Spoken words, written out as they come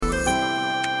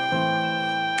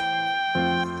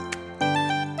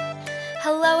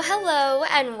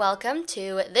and welcome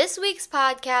to this week's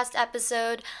podcast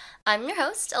episode. I'm your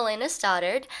host, Elena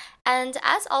Stoddard, and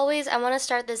as always, I want to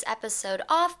start this episode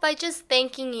off by just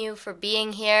thanking you for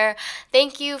being here.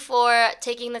 Thank you for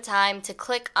taking the time to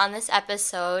click on this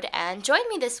episode and join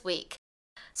me this week.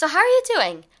 So how are you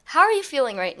doing? How are you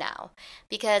feeling right now?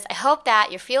 Because I hope that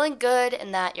you're feeling good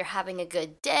and that you're having a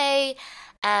good day.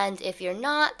 And if you're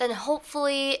not, then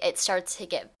hopefully it starts to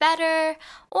get better.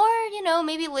 Or,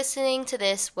 maybe listening to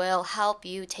this will help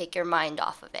you take your mind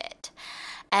off of it.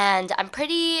 And I don't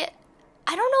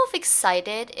know if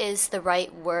excited is the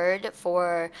right word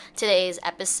for today's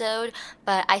episode,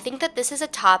 but I think that this is a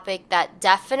topic that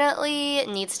definitely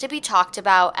needs to be talked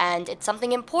about, and it's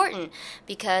something important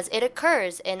because it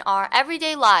occurs in our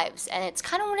everyday lives, and it's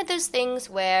kind of one of those things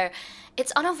where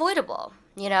it's unavoidable,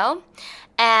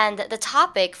 And the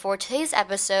topic for today's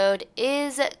episode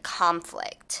is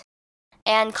conflict.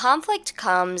 And conflict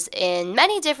comes in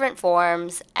many different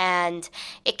forms, and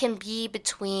it can be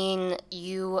between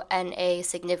you and a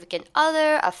significant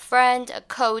other, a friend, a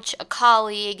coach, a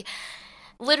colleague,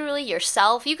 literally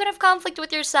yourself. You could have conflict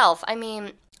with yourself. I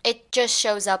mean, it just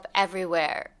shows up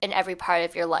everywhere in every part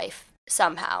of your life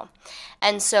somehow.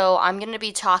 And so I'm going to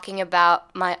be talking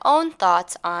about my own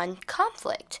thoughts on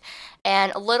conflict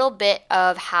and a little bit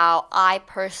of how I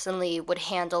personally would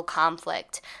handle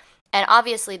conflict. And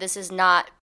obviously, this is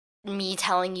not me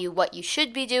telling you what you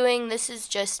should be doing. This is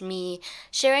just me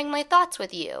sharing my thoughts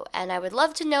with you. And I would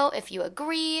love to know if you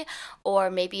agree, or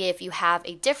maybe if you have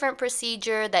a different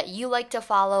procedure that you like to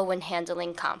follow when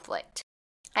handling conflict.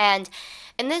 And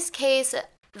in this case,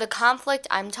 the conflict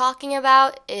I'm talking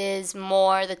about is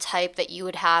more the type that you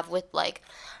would have with like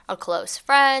a close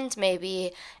friend,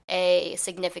 maybe a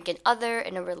significant other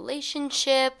in a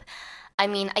relationship. I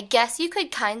mean, I guess you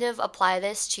could kind of apply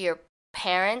this to your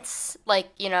parents, like,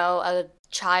 a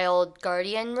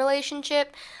child-guardian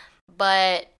relationship.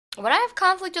 But when I have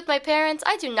conflict with my parents,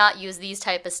 I do not use these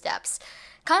type of steps.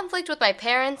 Conflict with my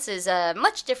parents is a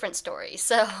much different story,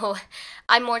 so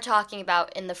I'm more talking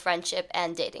about in the friendship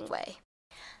and dating way.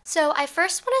 So I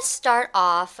first want to start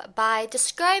off by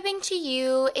describing to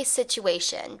you a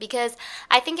situation, because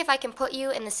I think if I can put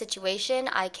you in the situation,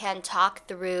 I can talk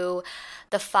through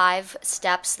the 5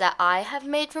 steps that I have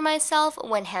made for myself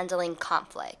when handling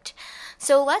conflict.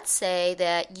 So let's say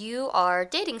that you are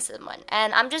dating someone,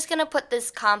 and I'm just going to put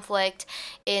this conflict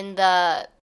in the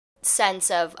sense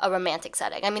of a romantic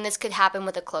setting. I mean, this could happen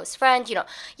with a close friend, yada,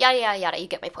 yada, yada, you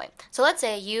get my point. So let's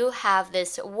say you have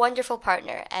this wonderful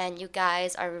partner and you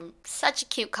guys are such a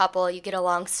cute couple, you get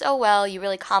along so well, you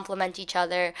really complement each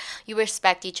other, you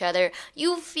respect each other,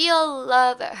 you feel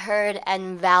loved, heard,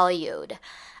 and valued.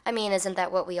 I mean, isn't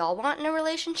that what we all want in a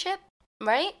relationship,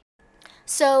 right?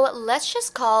 So let's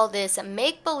just call this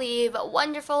make-believe,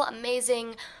 wonderful,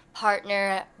 amazing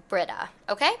partner Britta,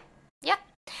 okay? Yeah.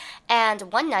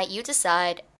 And one night you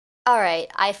decide, all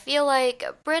right, I feel like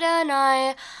Britta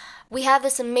and we have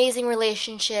this amazing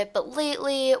relationship, but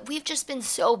lately we've just been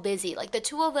so busy. Like the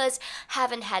two of us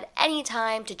haven't had any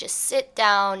time to just sit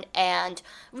down and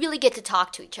really get to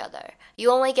talk to each other. You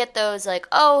only get those like,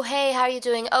 oh, hey, how are you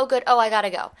doing? Oh, good. Oh, I gotta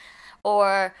go.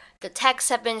 Or the texts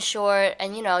have been short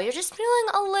and, you're just feeling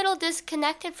a little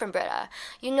disconnected from Britta.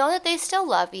 You know that they still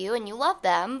love you and you love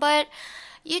them, but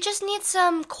you just need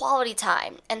some quality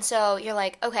time. And so you're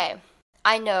like, okay,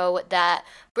 I know that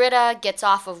Britta gets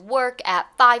off of work at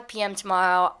 5 p.m.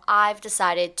 tomorrow. I've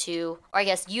decided to, or I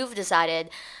guess you've decided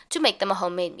to make them a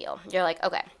homemade meal. You're like,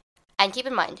 okay. And keep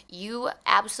in mind, you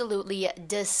absolutely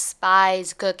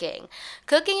despise cooking.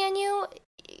 Cooking and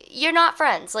you're not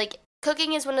friends. Like,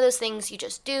 cooking is one of those things you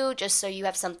just do just so you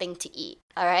have something to eat,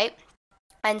 all right?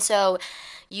 And so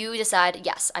you decide,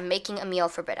 yes, I'm making a meal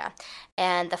for Britta.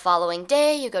 And the following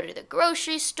day, you go to the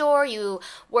grocery store, you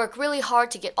work really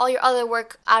hard to get all your other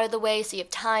work out of the way so you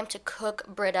have time to cook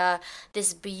Britta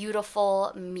this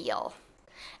beautiful meal.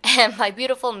 And by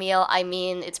beautiful meal, I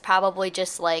mean it's probably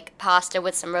just like pasta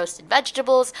with some roasted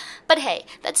vegetables. But hey,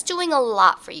 that's doing a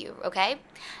lot for you, okay?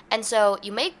 And so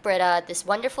you make Britta this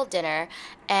wonderful dinner,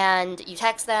 and you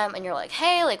text them, and you're like,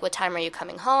 hey, like, what time are you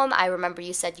coming home? I remember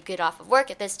you said you get off of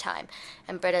work at this time.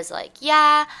 And Britta's like,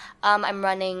 yeah, I'm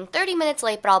running 30 minutes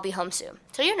late, but I'll be home soon.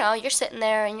 So, you're sitting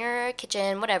there in your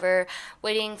kitchen, whatever,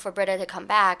 waiting for Britta to come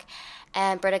back.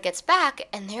 And Britta gets back,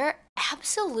 and they're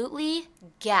absolutely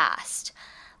gassed.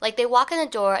 Like, they walk in the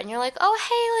door, and you're like, oh,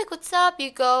 hey, like, what's up?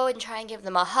 You go and try and give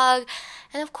them a hug.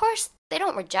 And, of course, they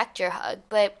don't reject your hug,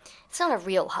 but it's not a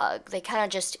real hug. They kind of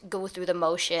just go through the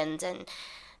motions, and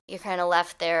you're kind of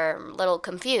left there a little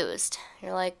confused.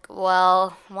 You're like,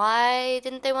 well, why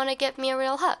didn't they want to give me a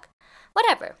real hug?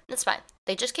 Whatever, that's fine.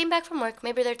 They just came back from work.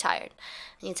 Maybe they're tired.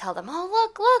 And you tell them, oh,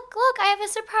 look, I have a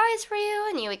surprise for you.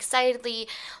 And you excitedly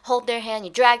hold their hand.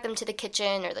 You drag them to the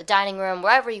kitchen or the dining room,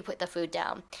 wherever you put the food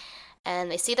down.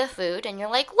 And they see the food, and you're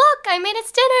like, look, I made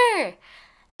us dinner.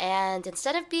 And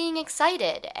instead of being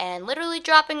excited and literally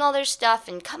dropping all their stuff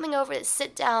and coming over to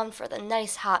sit down for the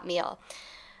nice hot meal,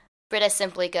 Britta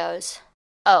simply goes,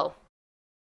 oh,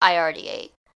 I already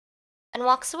ate, and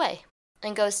walks away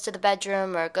and goes to the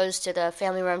bedroom or goes to the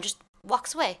family room, just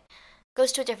walks away,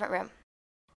 goes to a different room.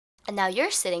 And now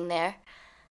you're sitting there,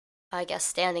 I guess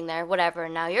standing there, whatever,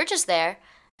 and now you're just there,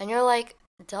 and you're like,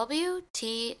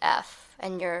 WTF,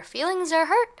 and your feelings are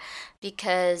hurt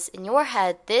because in your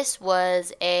head this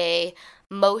was a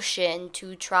motion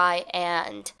to try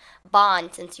and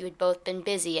bond since you had both been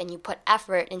busy and you put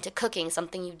effort into cooking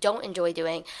something you don't enjoy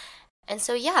doing. And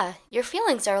so yeah, your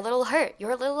feelings are a little hurt.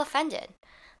 You're a little offended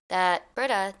that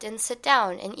Britta didn't sit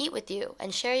down and eat with you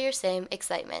and share your same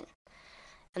excitement.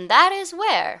 And that is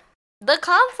where the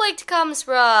conflict comes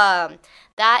from.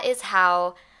 That is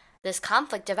how this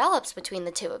conflict develops between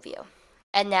the two of you.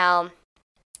 And now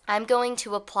I'm going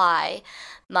to apply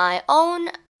my own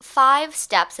 5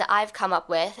 steps that I've come up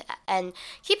with. And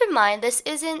keep in mind, this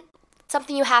isn't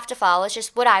something you have to follow. It's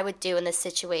just what I would do in this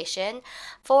situation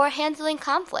for handling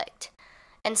conflict.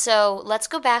 And so let's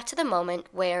go back to the moment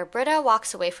where Britta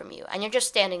walks away from you and you're just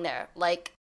standing there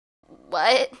like,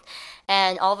 what?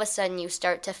 And all of a sudden you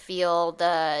start to feel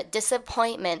the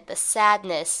disappointment, the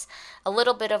sadness, a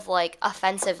little bit of like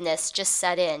offensiveness just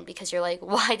set in because you're like,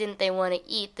 why didn't they want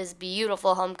to eat this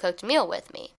beautiful home-cooked meal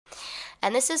with me?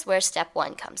 And this is where step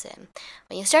 1 comes in.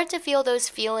 When you start to feel those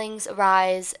feelings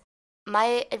arise,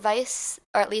 my advice,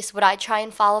 or at least what I try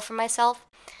and follow for myself,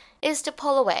 is to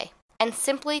pull away and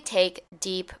simply take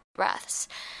deep breaths.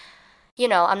 You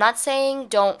know, I'm not saying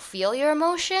don't feel your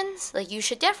emotions. Like, you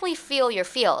should definitely feel your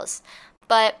feels,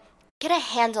 but get a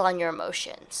handle on your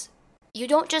emotions. You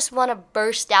don't just want to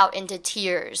burst out into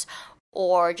tears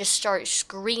or just start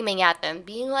screaming at them,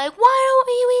 being like, why don't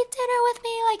you eat dinner with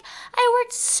me? Like, I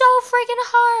worked so freaking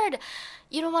hard.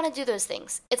 You don't want to do those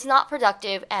things. It's not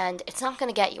productive and it's not going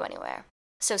to get you anywhere.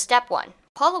 So step 1,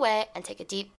 pull away and take a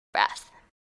deep breath.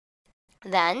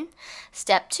 Then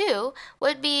step 2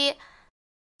 would be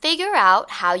figure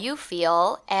out how you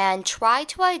feel and try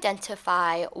to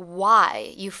identify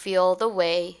why you feel the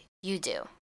way you do.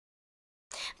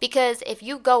 Because if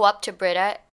you go up to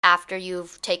Britta after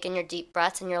you've taken your deep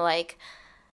breaths and you're like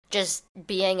just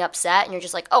being upset and you're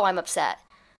just like, oh, I'm upset,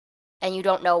 and you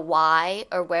don't know why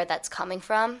or where that's coming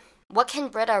from, what can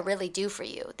Britta really do for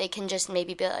you? They can just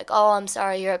maybe be like, oh, I'm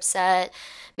sorry you're upset.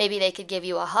 Maybe they could give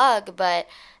you a hug, but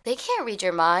they can't read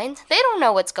your mind. They don't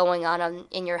know what's going on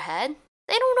in your head.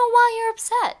 They don't know why you're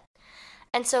upset.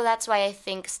 And so that's why I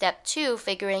think step 2,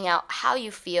 figuring out how you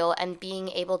feel and being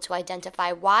able to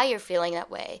identify why you're feeling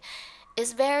that way,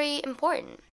 is very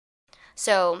important.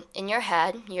 So in your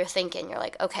head, you're thinking, you're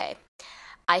like, okay,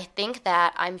 I think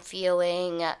that I'm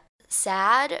feeling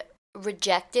sad,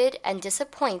 rejected, and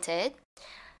disappointed.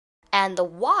 And the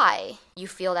why you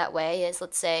feel that way is,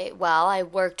 let's say, well, I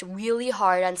worked really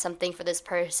hard on something for this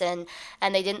person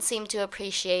and they didn't seem to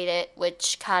appreciate it,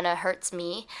 which kind of hurts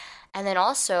me. And then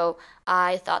also,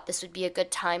 I thought this would be a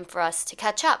good time for us to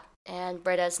catch up, and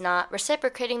Britta's not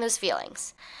reciprocating those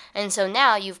feelings. And so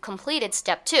now you've completed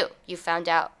step 2. You found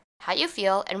out how you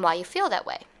feel and why you feel that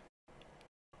way.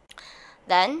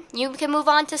 Then you can move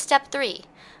on to step 3,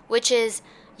 which is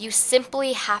you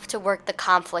simply have to work the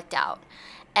conflict out.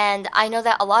 And I know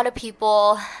that a lot of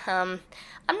people, I'm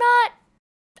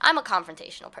a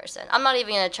confrontational person. I'm not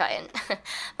even going to try it.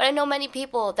 But I know many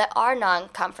people that are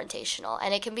non-confrontational,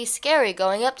 and it can be scary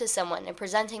going up to someone and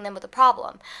presenting them with a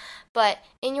problem. But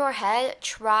in your head,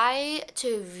 try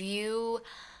to view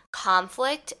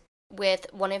conflict with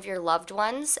one of your loved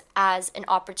ones as an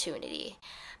opportunity.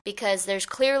 Because there's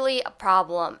clearly a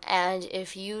problem, and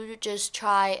if you just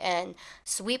try and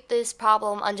sweep this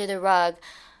problem under the rug,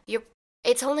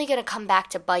 it's only going to come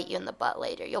back to bite you in the butt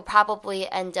later. You'll probably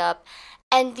end up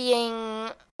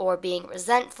envying or being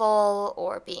resentful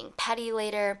or being petty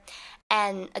later.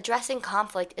 And addressing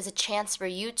conflict is a chance for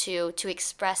you two to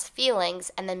express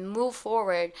feelings and then move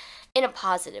forward in a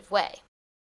positive way.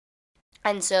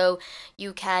 And so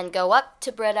you can go up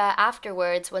to Britta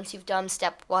afterwards once you've done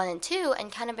step 1 and 2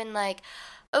 and kind of been like,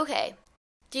 okay,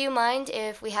 do you mind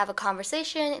if we have a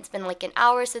conversation? It's been like an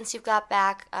hour since you've got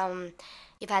back.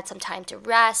 You've had some time to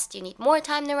rest. You need more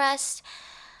time to rest.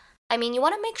 I mean, you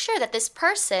want to make sure that this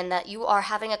person that you are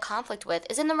having a conflict with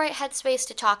is in the right headspace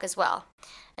to talk as well.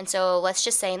 And so let's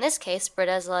just say in this case,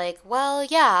 Britta's like, well,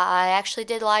 yeah, I actually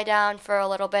did lie down for a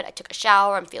little bit. I took a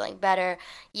shower. I'm feeling better.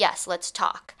 Yes, let's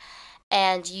talk.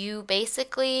 And you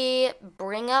basically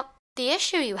bring up the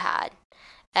issue you had.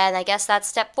 And I guess that's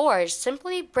step 4, is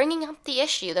simply bringing up the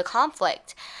issue, the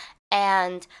conflict.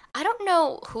 And I don't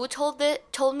know who told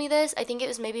me this. I think it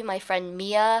was maybe my friend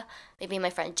Mia, maybe my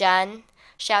friend Jen.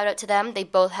 Shout out to them. They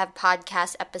both have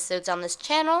podcast episodes on this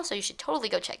channel, so you should totally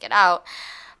go check it out.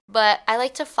 But I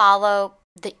like to follow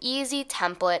the easy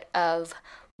template of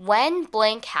when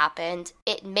blank happened,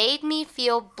 it made me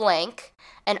feel blank,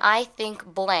 and I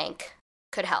think blank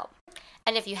could help.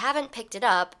 And if you haven't picked it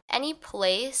up, any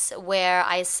place where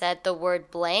I said the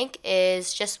word blank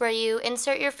is just where you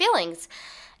insert your feelings.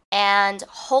 And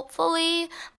hopefully,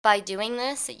 by doing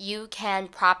this, you can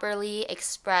properly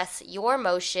express your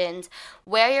emotions,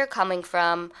 where you're coming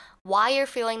from, why you're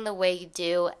feeling the way you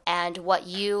do, and what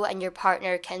you and your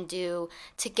partner can do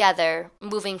together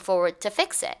moving forward to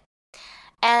fix it.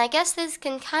 And I guess this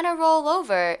can kind of roll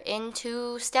over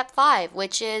into step 5,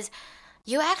 which is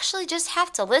you actually just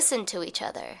have to listen to each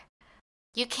other.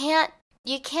 You can't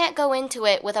go into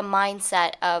it with a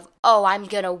mindset of, oh, I'm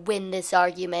going to win this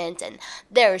argument and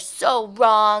they're so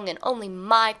wrong and only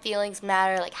my feelings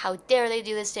matter. Like, how dare they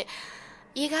do this to...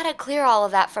 You got to clear all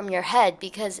of that from your head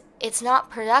because it's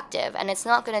not productive and it's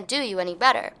not going to do you any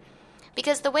better.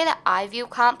 Because the way that I view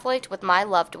conflict with my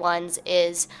loved ones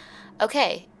is,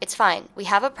 okay, it's fine. We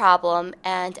have a problem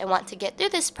and I want to get through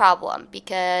this problem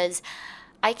because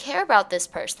I care about this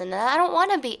person and I don't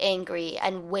want to be angry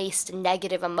and waste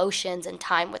negative emotions and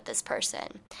time with this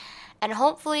person. And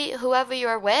hopefully whoever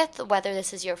you're with, whether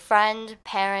this is your friend,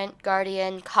 parent,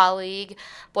 guardian, colleague,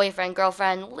 boyfriend,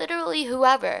 girlfriend, literally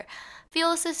whoever,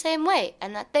 feels the same way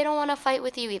and that they don't want to fight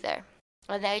with you either.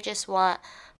 Or they just want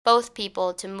both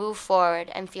people to move forward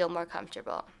and feel more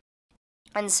comfortable.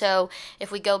 And so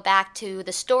if we go back to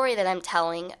the story that I'm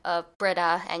telling of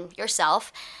Britta and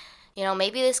yourself,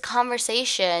 maybe this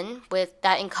conversation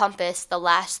that encompassed the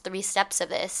last 3 steps of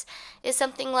this is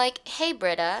something like, hey,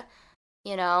 Britta,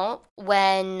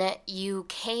 when you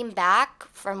came back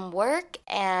from work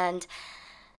and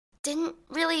didn't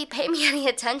really pay me any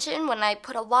attention when I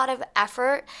put a lot of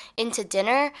effort into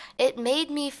dinner, it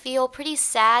made me feel pretty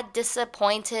sad,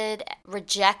 disappointed,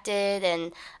 rejected,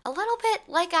 and a little bit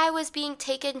like I was being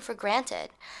taken for granted.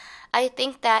 I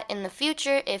think that in the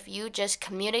future, if you just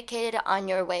communicated on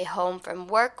your way home from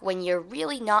work when you're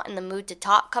really not in the mood to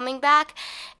talk coming back,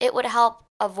 it would help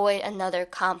avoid another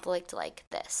conflict like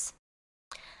this.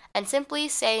 And simply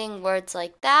saying words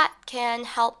like that can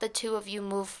help the two of you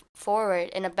move forward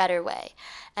in a better way.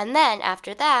 And then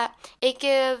after that, it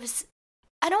gives,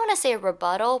 I don't want to say a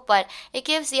rebuttal, but it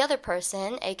gives the other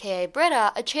person, aka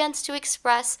Britta, a chance to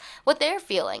express what they're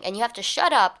feeling, and you have to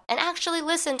shut up and actually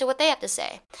listen to what they have to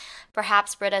say.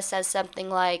 Perhaps Britta says something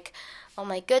like, oh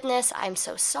my goodness, I'm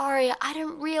so sorry. I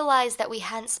didn't realize that we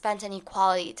hadn't spent any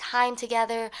quality time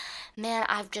together. Man,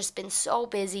 I've just been so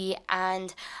busy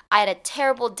and I had a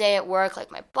terrible day at work.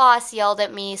 Like, my boss yelled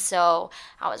at me, so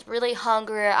I was really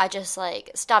hungry. I just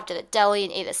stopped at a deli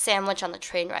and ate a sandwich on the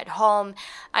train ride home.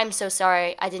 I'm so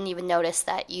sorry. I didn't even notice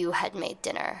that you had made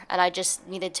dinner and I just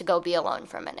needed to go be alone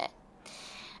for a minute.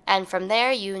 And from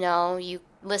there, you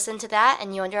listen to that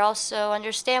and you also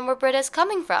understand where Britta's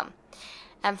coming from.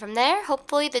 And from there,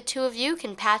 hopefully the two of you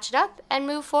can patch it up and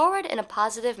move forward in a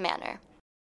positive manner.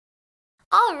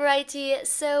 Alrighty,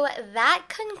 so that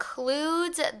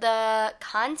concludes the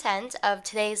content of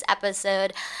today's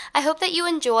episode. I hope that you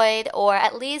enjoyed, or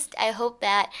at least I hope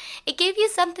that it gave you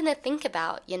something to think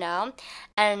about,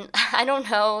 And I don't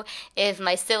know if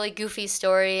my silly, goofy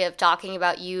story of talking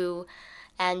about you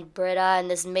and Britta and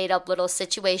this made-up little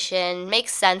situation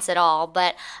makes sense at all,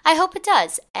 but I hope it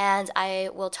does. And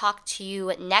I will talk to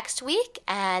you next week,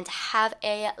 and have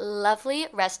a lovely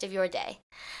rest of your day.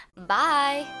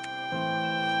 Bye!